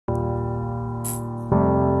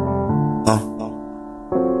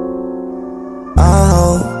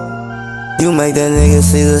You make that nigga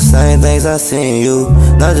see the same things I see in you.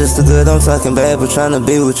 Not just the good, I'm talking bad, but tryna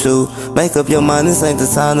be with you. Make up your mind, this ain't the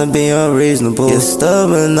time to be unreasonable. You're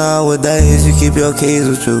stubborn nowadays, you keep your keys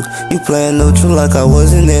with you. You playing neutral like I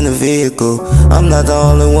wasn't in the vehicle. I'm not the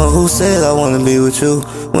only one who said I wanna be with you.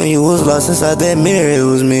 When you was lost inside that mirror, it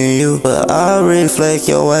was me and you. But I reflect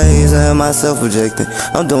your ways, I am myself projecting.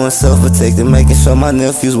 I'm doing self-protecting, making sure my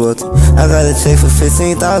nephew's wealthy. I got a check for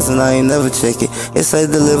 15,000, I ain't never check it. It say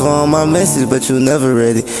deliver on my message, but you never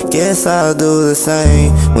read it. Guess I'll do the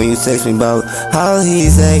same when you text me about how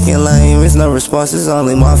he's acting lame. It's no response, it's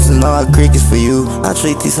only monsters, no I crickets for you. I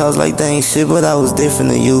treat these hoes like they ain't shit, but I was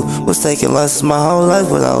different than you. Was taking losses my whole life,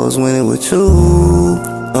 but I was winning with you.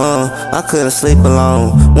 I couldn't sleep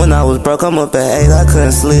alone. When I was broke, I'm up at 8, I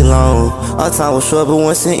couldn't sleep long. Our time was short, but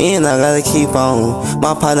once it end, I gotta keep on.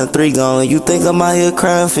 My partner 3 gone, you think I'm out here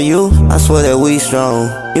crying for you? I swear that we strong,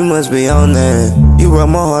 you must be on that. You broke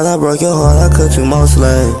my heart, I broke your heart, I cut you more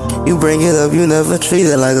slack. You bring it up, you never treat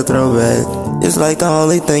it like a throwback. It's like the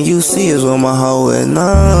only thing you see is where my hoe at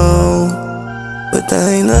now. But that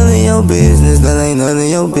ain't none of your business, that ain't none of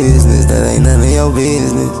your business, that ain't none of your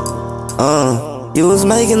business. You was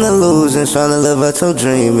making illusions, trying to live out your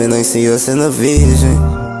dream, and they see us in a vision.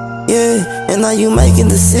 Yeah, and now you making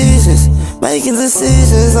decisions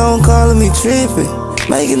on calling me tripping.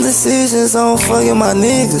 Making decisions on fucking my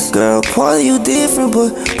niggas. Girl, part of you different,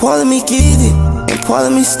 but part of me get it. And part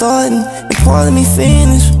of me starting, and part of me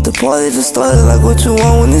finished. The party just started like what you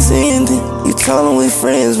want when it's ending. You told them we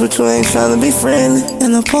friends, but you ain't trying to be friendly.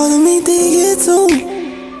 And a part of me did it too.